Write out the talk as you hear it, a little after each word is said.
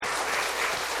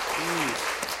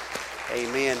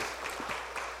Amen.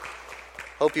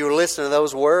 Hope you were listening to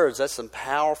those words. That's some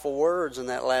powerful words in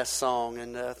that last song.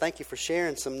 And thank you for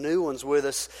sharing some new ones with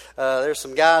us. There's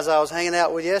some guys I was hanging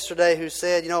out with yesterday who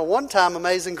said, one time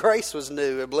Amazing Grace was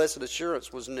new and Blessed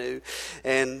Assurance was new.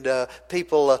 And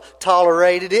people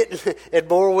tolerated it and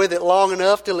bore with it long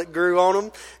enough till it grew on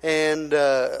them. And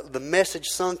the message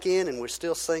sunk in, and we're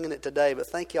still singing it today. But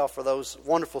thank y'all for those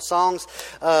wonderful songs.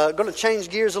 Going to change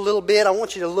gears a little bit. I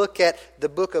want you to look at the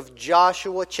book of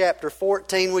Joshua, chapter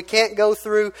 14. We can't go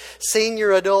through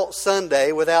Senior Adult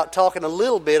Sunday without talking a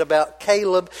little bit about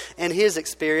Caleb and his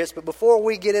experience. But before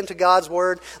we get into God's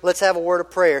Word, let's have a word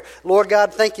of prayer. Lord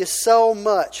God, thank you so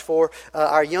much for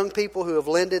our young people who have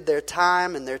lended their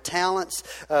time and their talents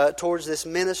towards this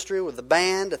ministry with the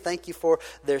band. Thank you for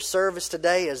their service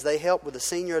today as they help with the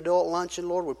Senior Adult Luncheon,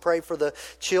 Lord. We pray for the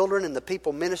children and the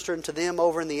people ministering to them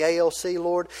over in the ALC,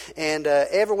 Lord, and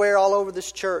everywhere all over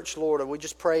this church, Lord. We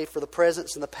just pray for the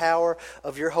presence and the power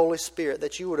of your Holy Spirit,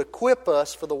 that you would equip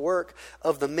us for the work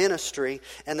of the ministry,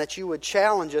 and that you would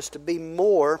challenge us to be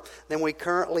more than we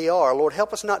currently are. Lord,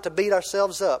 help us not to beat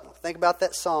ourselves up. Think about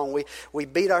that song. We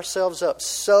beat ourselves up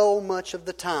so much of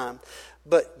the time.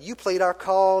 But you plead our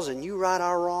cause and you right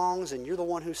our wrongs, and you're the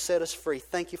one who set us free.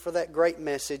 Thank you for that great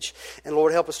message. And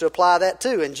Lord, help us to apply that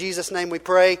too. In Jesus' name we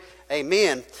pray.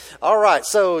 Amen. All right,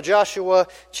 so Joshua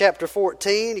chapter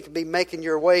 14. You can be making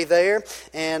your way there.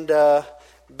 And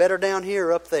better down here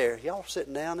or up there. Y'all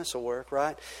sitting down, this will work,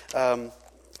 right?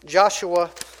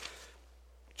 Joshua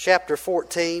chapter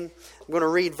 14. I'm going to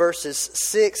read verses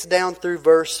 6 down through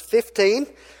verse 15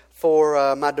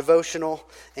 for my devotional,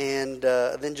 and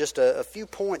then just a few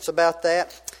points about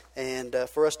that, and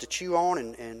for us to chew on,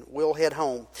 and we'll head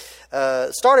home.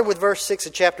 Starting with verse 6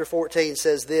 of chapter 14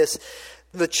 says this: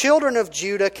 The children of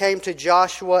Judah came to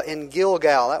Joshua in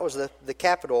Gilgal. That was the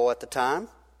capital at the time.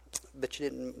 But you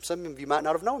didn't. Some of you might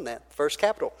not have known that. First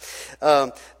capital.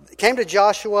 Came to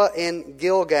Joshua in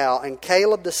Gilgal, and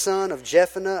Caleb the son of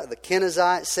Jephunneh the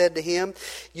Kenizzite said to him,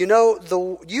 You know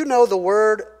the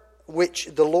word which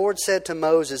the Lord said to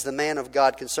Moses, the man of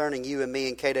God, concerning you and me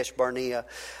in Kadesh Barnea.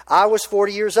 I was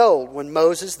 40 years old when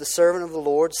Moses, the servant of the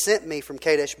Lord, sent me from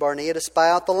Kadesh Barnea to spy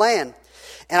out the land.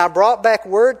 And I brought back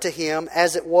word to him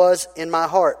as it was in my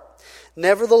heart.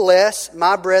 Nevertheless,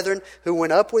 my brethren who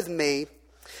went up with me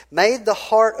made the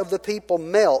heart of the people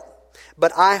melt,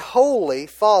 but I wholly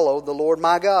followed the Lord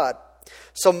my God.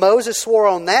 So Moses swore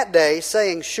on that day,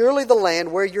 saying, Surely the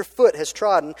land where your foot has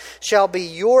trodden shall be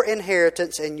your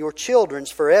inheritance and your children's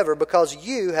forever, because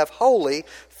you have wholly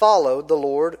followed the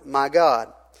Lord my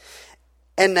God.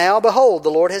 And now, behold, the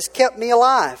Lord has kept me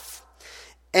alive.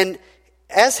 And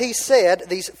as he said,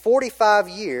 these 45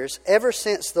 years, ever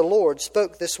since the Lord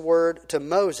spoke this word to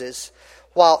Moses,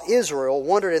 while Israel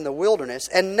wandered in the wilderness.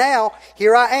 And now,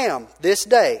 here I am, this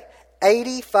day,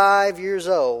 85 years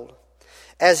old.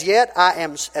 As yet I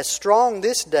am as strong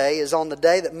this day as on the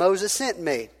day that Moses sent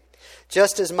me.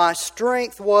 Just as my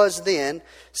strength was then,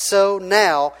 so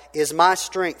now is my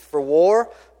strength for war,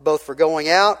 both for going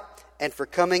out and for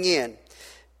coming in.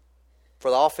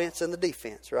 For the offense and the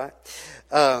defense, right?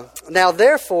 Now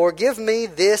therefore, give me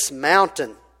this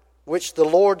mountain, which the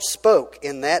Lord spoke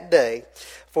in that day.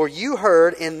 For you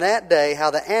heard in that day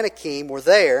how the Anakim were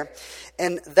there,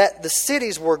 and that the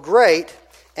cities were great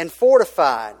and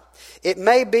fortified. It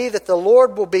may be that the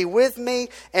Lord will be with me,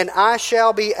 and I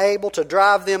shall be able to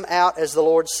drive them out, as the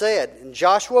Lord said. And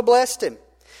Joshua blessed him,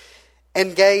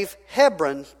 and gave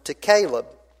Hebron to Caleb,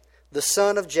 the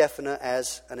son of Jephunneh,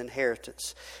 as an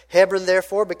inheritance. Hebron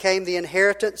therefore became the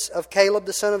inheritance of Caleb,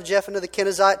 the son of Jephunneh the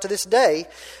Kenizzite, to this day,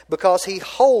 because he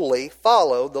wholly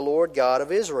followed the Lord God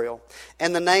of Israel.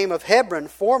 And the name of Hebron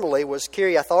formerly was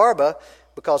Kiriath Arba,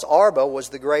 because Arba was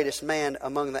the greatest man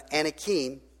among the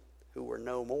Anakim, who were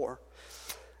no more.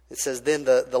 It says, then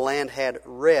the land had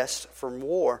rest from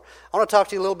war. I want to talk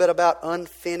to you a little bit about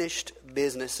unfinished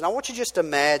business. And I want you just to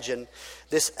imagine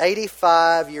this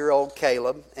 85-year-old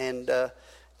Caleb. And,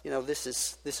 this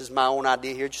is my own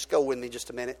idea here. Just go with me just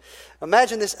a minute.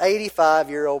 Imagine this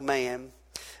 85-year-old man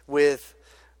with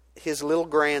his little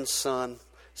grandson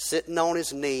sitting on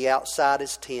his knee outside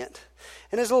his tent.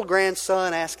 And his little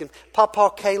grandson asking,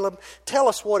 Papa Caleb, tell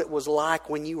us what it was like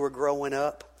when you were growing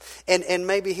up. And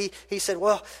maybe he said,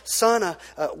 well, son,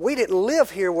 we didn't live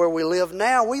here where we live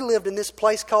now. We lived in this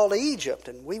place called Egypt,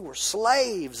 and we were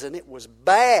slaves, and it was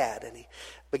bad. And he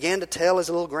began to tell his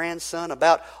little grandson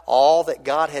about all that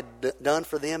God had done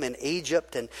for them in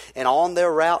Egypt and on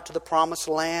their route to the Promised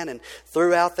Land and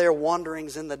throughout their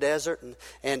wanderings in the desert.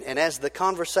 And as the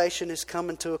conversation is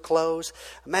coming to a close,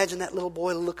 imagine that little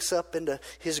boy looks up into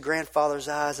his grandfather's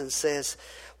eyes and says,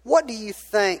 "What do you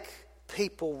think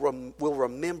people will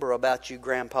remember about you,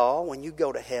 Grandpa, when you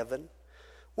go to heaven?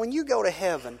 When you go to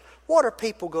heaven, what are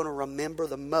people going to remember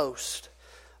the most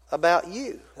about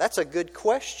you?" That's a good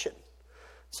question.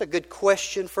 It's a good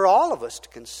question for all of us to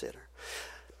consider.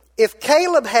 If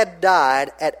Caleb had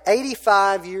died at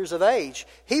 85 years of age,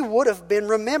 he would have been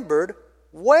remembered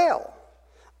well.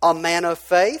 A man of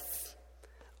faith,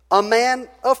 a man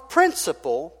of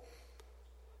principle,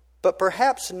 but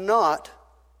perhaps not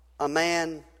a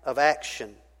man of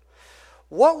action.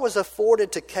 What was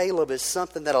afforded to Caleb is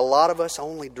something that a lot of us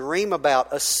only dream about: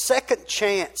 a second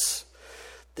chance.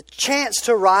 The chance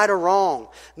to right a wrong.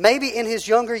 Maybe in his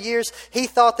younger years, he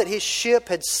thought that his ship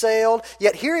had sailed.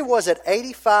 Yet here he was at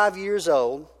 85 years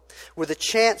old with a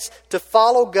chance to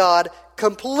follow God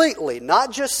completely.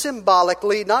 Not just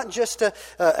symbolically, not just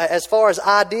as far as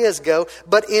ideas go,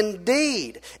 but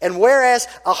indeed. And whereas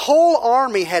a whole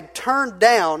army had turned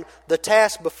down the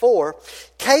task before,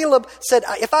 Caleb said,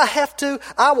 "If I have to,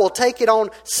 I will take it on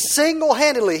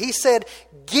single-handedly." He said,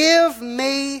 "Give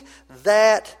me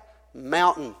that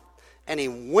mountain." And he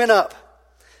went up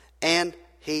and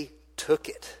he took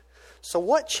it. So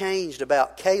what changed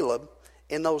about Caleb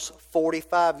in those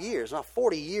 45 years? Not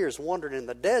 40 years wandering in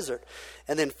the desert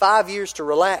and then 5 years to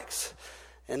relax.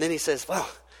 And then he says, "Well,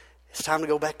 it's time to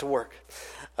go back to work."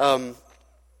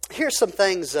 Here's some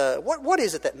things. What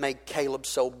is it that made Caleb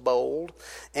so bold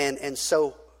and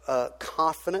so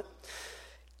confident?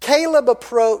 Caleb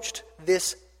approached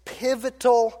this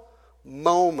pivotal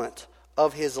moment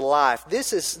of his life.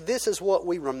 This is what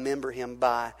we remember him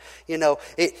by. You know,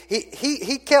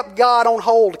 he kept God on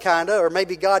hold, kind of, or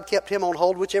maybe God kept him on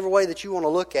hold, whichever way that you want to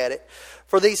look at it.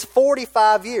 For these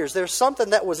 45 years, there's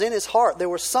something that was in his heart. There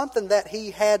was something that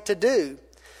he had to do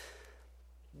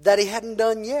that he hadn't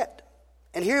done yet.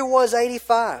 And here he was,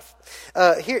 85.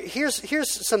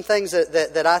 Here's some things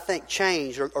that I think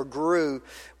changed or grew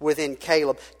within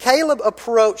Caleb. Caleb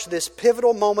approached this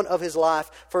pivotal moment of his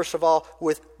life, first of all,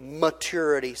 with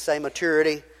maturity. Say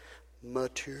maturity.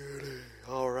 Maturity.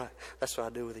 All right. That's what I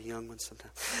do with the young ones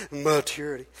sometimes.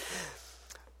 Maturity.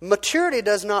 Maturity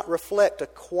does not reflect a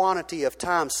quantity of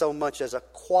time so much as a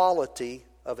quality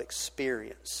of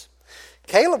experience.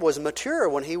 Caleb was mature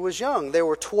when he was young. There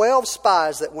were 12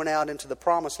 spies that went out into the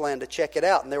Promised Land to check it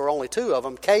out, and there were only two of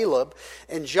them, Caleb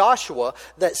and Joshua,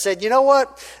 that said, "You know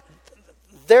what?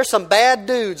 There's some bad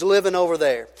dudes living over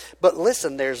there. But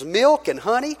listen, there's milk and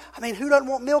honey." I mean, who doesn't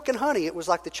want milk and honey? It was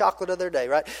like the chocolate of their day,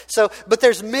 right? But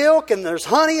there's milk and there's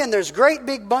honey and there's great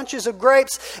big bunches of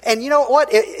grapes. And you know what?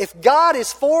 If God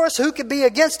is for us, who could be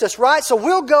against us, right? So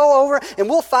we'll go over and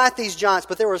we'll fight these giants.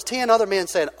 But there was 10 other men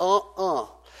saying,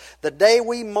 The day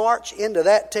we march into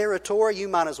that territory, you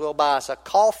might as well buy us a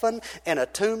coffin and a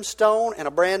tombstone and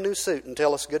a brand new suit and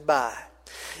tell us goodbye.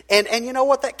 And you know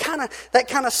what? That kind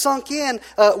of sunk in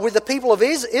with the people of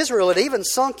Israel. It even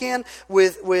sunk in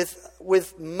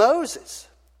with Moses.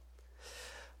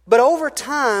 But over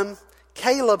time,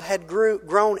 Caleb had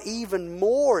grown even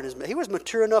more. He was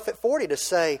mature enough at 40 to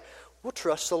say, "We'll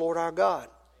trust the Lord our God."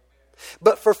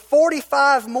 But for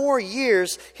 45 more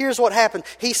years, here's what happened.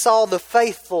 He saw the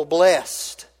faithful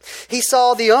blessed. He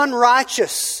saw the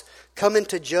unrighteous come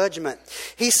into judgment.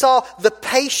 He saw the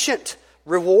patient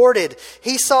rewarded.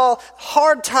 He saw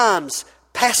hard times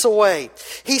pass away.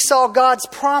 He saw God's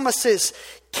promises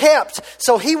kept.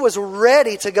 So he was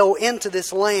ready to go into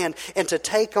this land and to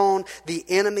take on the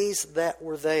enemies that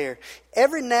were there.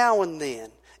 Every now and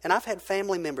then, and I've had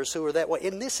family members who are that way.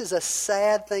 And this is a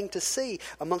sad thing to see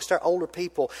amongst our older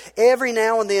people. Every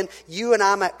now and then, you and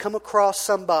I might come across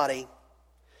somebody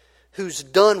who's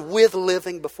done with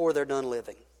living before they're done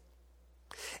living.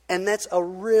 And that's a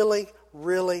really,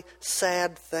 really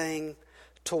sad thing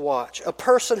to watch. A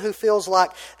person who feels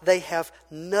like they have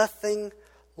nothing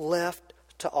left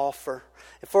to offer.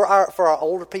 For our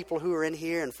older people who are in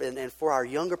here and for our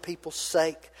younger people's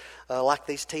sake, like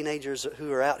these teenagers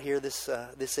who are out here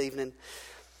this evening,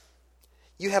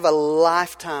 you have a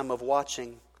lifetime of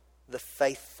watching the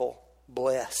faithful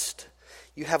blessed.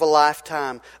 You have a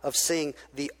lifetime of seeing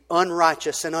the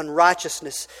unrighteous and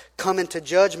unrighteousness come into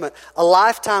judgment. A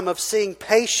lifetime of seeing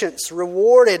patience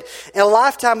rewarded. And a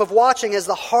lifetime of watching as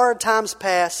the hard times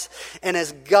pass and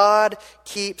as God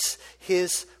keeps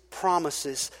His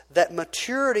promises that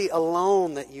maturity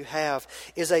alone that you have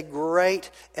is a great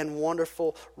and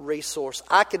wonderful resource.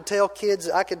 I could tell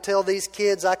these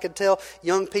kids, I could tell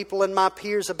young people and my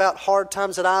peers about hard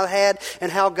times that I've had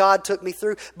and how God took me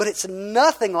through, but it's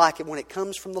nothing like it when it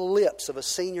comes from the lips of a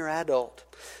senior adult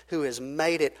who has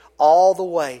made it all the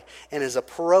way and is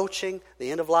approaching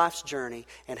the end of life's journey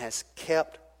and has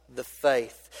kept the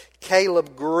faith.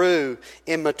 Caleb grew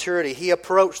in maturity. He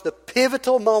approached the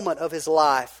pivotal moment of his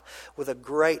life with a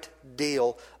great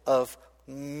deal of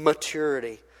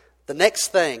maturity. The next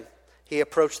thing he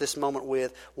approached this moment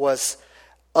with was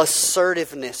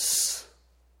assertiveness.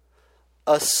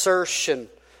 Assertion.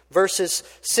 Verses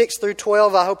 6 through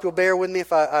 12, I hope you'll bear with me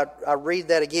if I read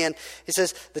that again. It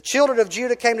says, the children of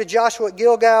Judah came to Joshua at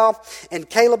Gilgal, and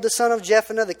Caleb the son of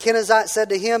Jephunneh the Kenizzite said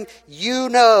to him, you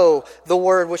know the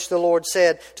word which the Lord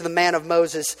said to the man of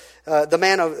Moses,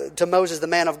 to Moses the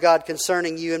man of God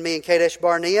concerning you and me in Kadesh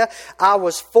Barnea. I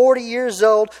was 40 years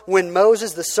old when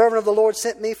Moses the servant of the Lord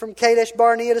sent me from Kadesh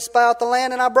Barnea to spy out the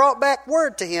land, and I brought back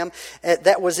word to him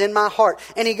that was in my heart.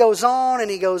 And he goes on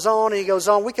and he goes on and he goes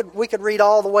on. We could read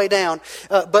all the way down.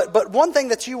 But one thing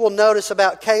that you will notice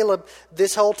about Caleb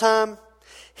this whole time,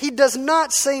 he does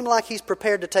not seem like he's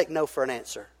prepared to take no for an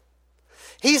answer.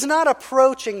 He's not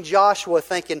approaching Joshua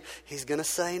thinking he's going to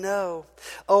say no.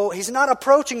 Oh, he's not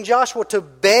approaching Joshua to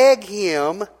beg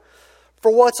him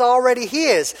for what's already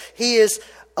his. He is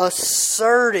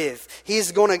assertive.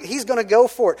 He's going to go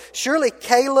for it. Surely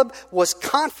Caleb was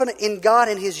confident in God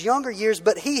in his younger years,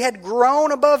 but he had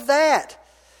grown above that.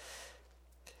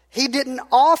 He didn't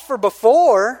offer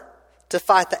before to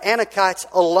fight the Anakites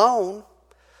alone,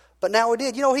 but now he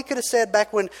did. You know, he could have said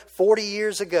back when 40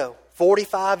 years ago,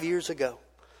 45 years ago,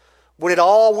 when it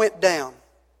all went down,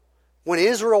 when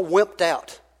Israel wimped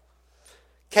out,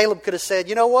 Caleb could have said,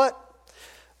 you know what?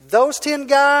 Those 10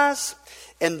 guys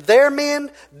and their men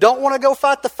don't want to go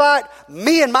fight the fight.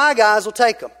 Me and my guys will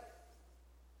take them.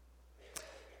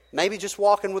 Maybe just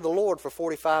walking with the Lord for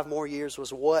 45 more years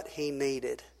was what he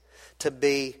needed to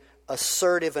be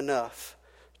assertive enough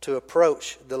to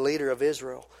approach the leader of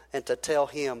Israel and to tell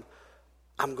him,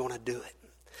 I'm going to do it.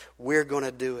 We're going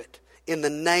to do it. In the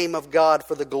name of God,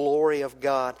 for the glory of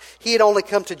God. He had only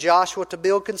come to Joshua to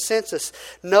build consensus.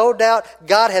 No doubt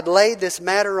God had laid this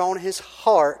matter on his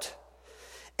heart,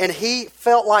 and he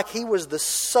felt like he was the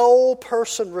sole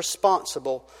person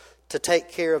responsible to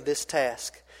take care of this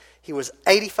task. He was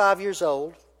 85 years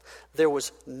old. There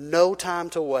was no time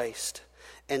to waste.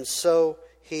 And so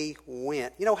he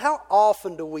went. You know, how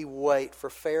often do we wait for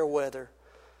fair weather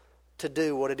to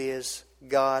do what it is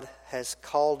God has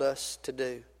called us to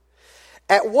do?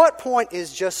 At what point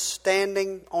is just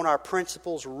standing on our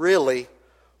principles really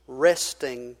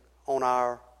resting on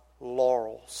our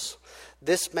laurels?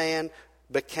 This man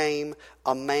became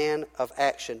a man of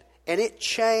action. And it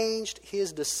changed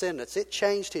his descendants. It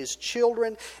changed his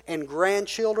children and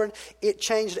grandchildren. It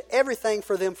changed everything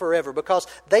for them forever, because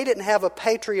they didn't have a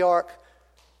patriarch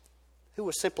who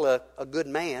was simply a good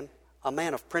man, a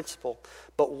man of principle,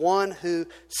 but one who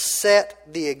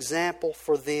set the example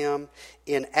for them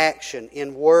in action,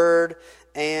 in word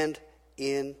and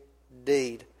in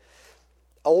deed.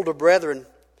 Older brethren,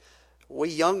 we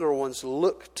younger ones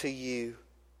look to you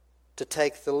to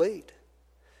take the lead.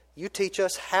 You teach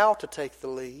us how to take the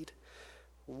lead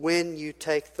when you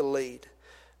take the lead.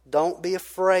 Don't be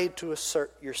afraid to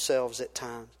assert yourselves at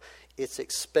times. It's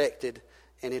expected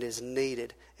and it is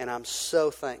needed. And I'm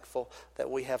so thankful that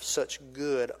we have such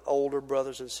good older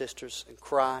brothers and sisters in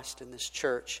Christ in this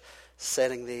church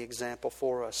setting the example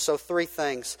for us. So 3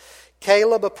 things.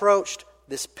 Caleb approached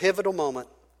this pivotal moment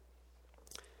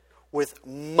with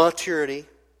maturity,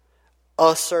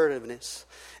 assertiveness.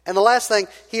 And the last thing,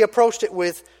 he approached it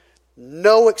with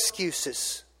no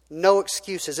excuses. No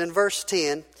excuses. In verse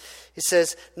 10, he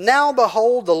says, now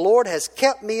behold, the Lord has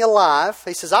kept me alive.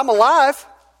 He says, I'm alive.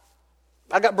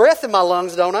 I got breath in my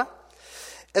lungs, don't I?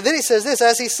 And then he says this,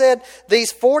 as he said,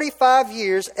 these 45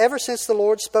 years, ever since the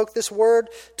Lord spoke this word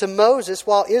to Moses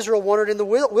while Israel wandered in the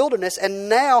wilderness, and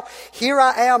now here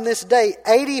I am this day,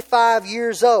 85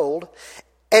 years old,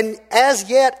 and as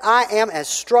yet I am as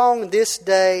strong this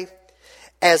day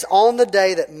as on the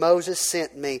day that Moses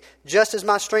sent me. Just as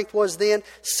my strength was then,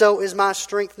 so is my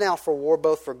strength now for war,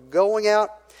 both for going out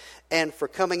and for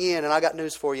coming in. And I got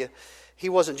news for you. He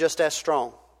wasn't just as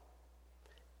strong.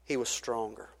 He was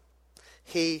stronger.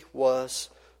 He was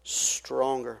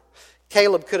stronger.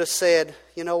 Caleb could have said,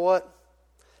 you know what?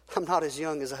 I'm not as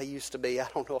young as I used to be. I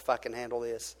don't know if I can handle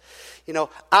this. You know,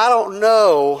 I don't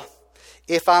know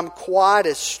if I'm quite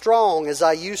as strong as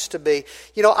I used to be.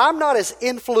 You know, I'm not as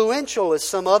influential as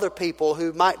some other people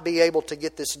who might be able to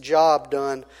get this job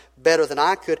done better than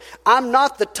I could. I'm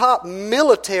not the top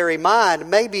military mind.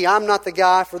 Maybe I'm not the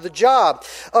guy for the job.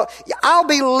 I'll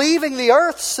be leaving the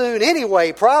earth soon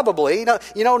anyway, probably.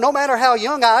 You know, no matter how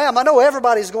young I am, I know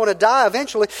everybody's going to die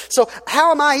eventually. So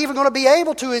how am I even going to be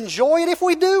able to enjoy it if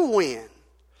we do win?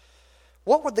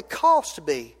 What would the cost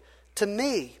be to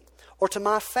me or to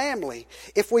my family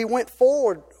if we went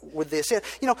forward with this? You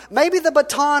know, maybe the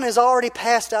baton is already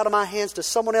passed out of my hands to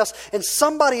someone else, and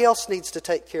somebody else needs to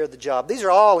take care of the job. These are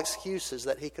all excuses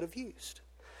that he could have used.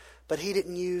 But he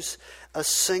didn't use a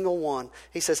single one.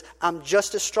 He says, I'm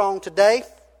just as strong today,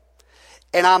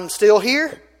 and I'm still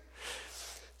here.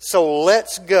 So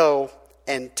let's go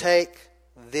and take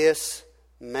this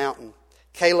mountain.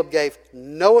 Caleb gave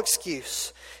no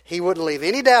excuse. He wouldn't leave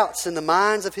any doubts in the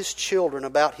minds of his children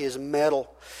about his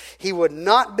mettle. He would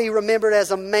not be remembered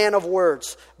as a man of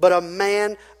words, but a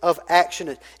man of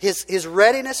action. His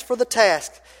readiness for the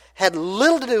task had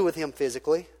little to do with him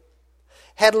physically,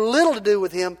 had little to do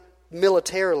with him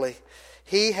militarily.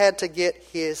 He had to get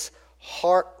his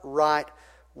heart right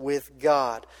with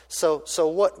God. So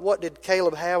what did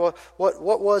Caleb have?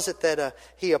 What was it that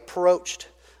he approached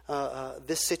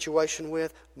this situation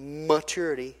with?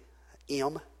 Maturity,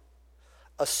 M.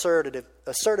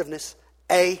 Assertiveness,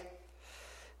 A.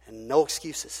 And no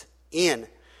excuses, N.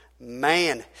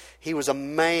 Man. He was a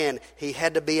man. He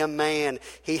had to be a man.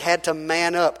 He had to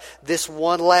man up this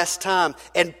one last time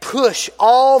and push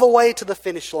all the way to the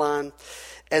finish line.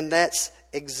 And that's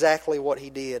exactly what he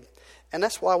did. And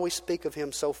that's why we speak of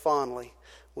him so fondly.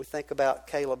 We think about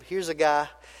Caleb. Here's a guy,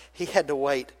 he had to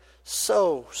wait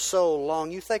so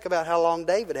long. You think about how long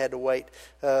David had to wait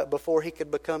before he could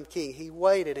become king. He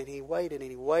waited and he waited and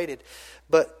he waited.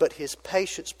 But his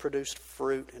patience produced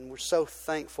fruit. And we're so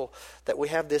thankful that we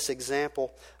have this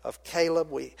example of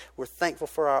Caleb. We're thankful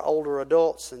for our older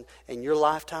adults and your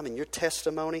lifetime and your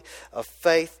testimony of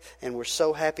faith. And we're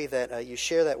so happy that you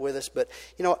share that with us. But,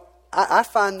 you know, I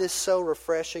find this so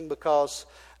refreshing because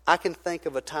I can think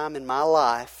of a time in my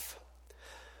life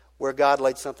where God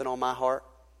laid something on my heart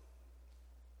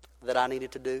that I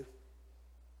needed to do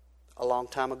a long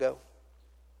time ago,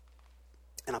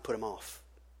 and I put him off.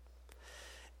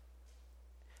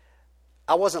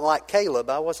 I wasn't like Caleb.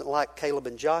 I wasn't like Caleb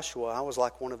and Joshua. I was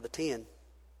like one of the 10.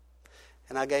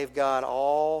 And I gave God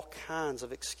all kinds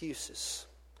of excuses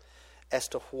as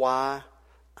to why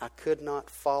I could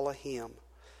not follow him,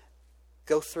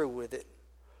 go through with it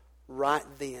right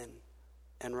then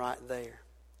and right there.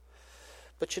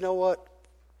 But you know what?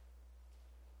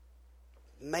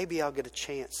 Maybe I'll get a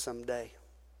chance someday,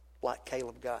 like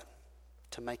Caleb got,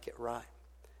 to make it right.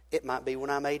 It might be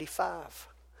when I'm 85.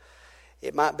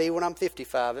 It might be when I'm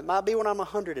 55. It might be when I'm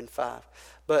 105.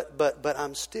 But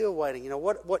I'm still waiting. You know,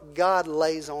 what God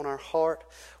lays on our heart,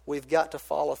 we've got to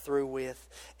follow through with.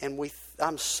 And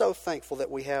I'm so thankful that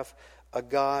we have a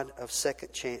God of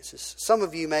second chances. Some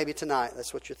of you maybe tonight,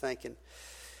 that's what you're thinking.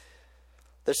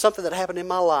 There's something that happened in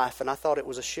my life, and I thought it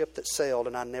was a ship that sailed,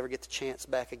 and I'd never get the chance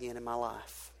back again in my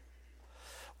life.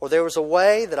 Or there was a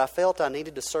way that I felt I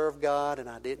needed to serve God, and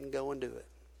I didn't go and do it.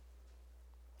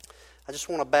 I just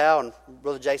want to bow, and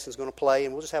Brother Jason's going to play,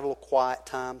 and we'll just have a little quiet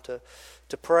time to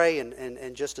pray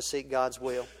and just to seek God's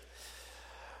will.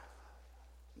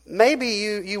 Maybe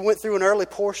you went through an early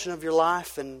portion of your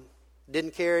life and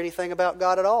didn't care anything about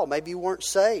God at all. Maybe you weren't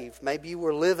saved. Maybe you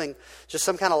were living just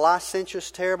some kind of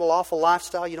licentious, terrible, awful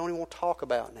lifestyle you don't even want to talk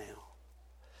about now.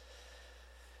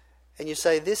 And you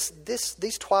say,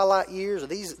 these twilight years, or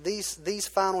these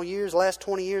final years, last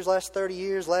 20 years, last 30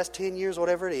 years, last 10 years,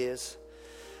 whatever it is,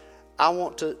 I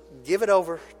want to give it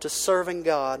over to serving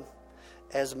God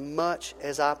as much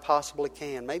as I possibly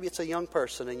can. Maybe it's a young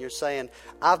person and you're saying,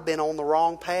 I've been on the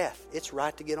wrong path. It's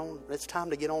time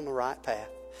to get on the right path.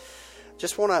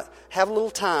 Just want to have a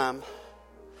little time,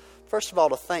 first of all,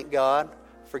 to thank God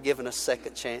for giving us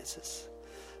second chances.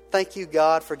 Thank you,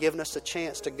 God, for giving us a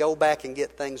chance to go back and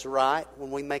get things right when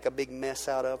we make a big mess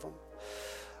out of them.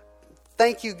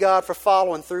 Thank you, God, for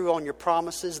following through on your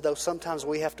promises, though sometimes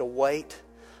we have to wait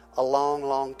a long,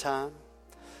 long time.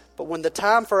 But when the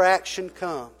time for action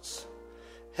comes,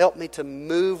 help me to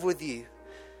move with you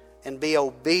and be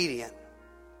obedient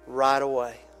right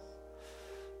away.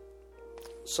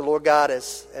 So, Lord God,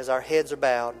 as our heads are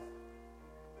bowed,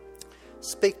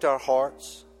 speak to our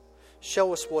hearts.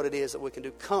 Show us what it is that we can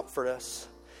do. Comfort us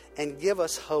and give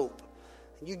us hope.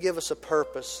 You give us a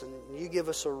purpose and you give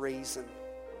us a reason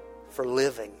for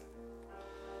living.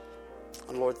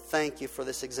 And Lord, thank you for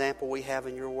this example we have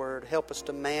in your word. Help us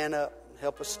to man up.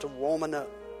 Help us to woman up.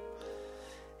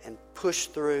 and push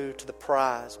through to the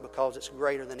prize, because it's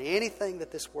greater than anything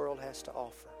that this world has to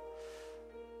offer.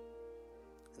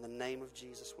 In the name of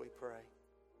Jesus we pray.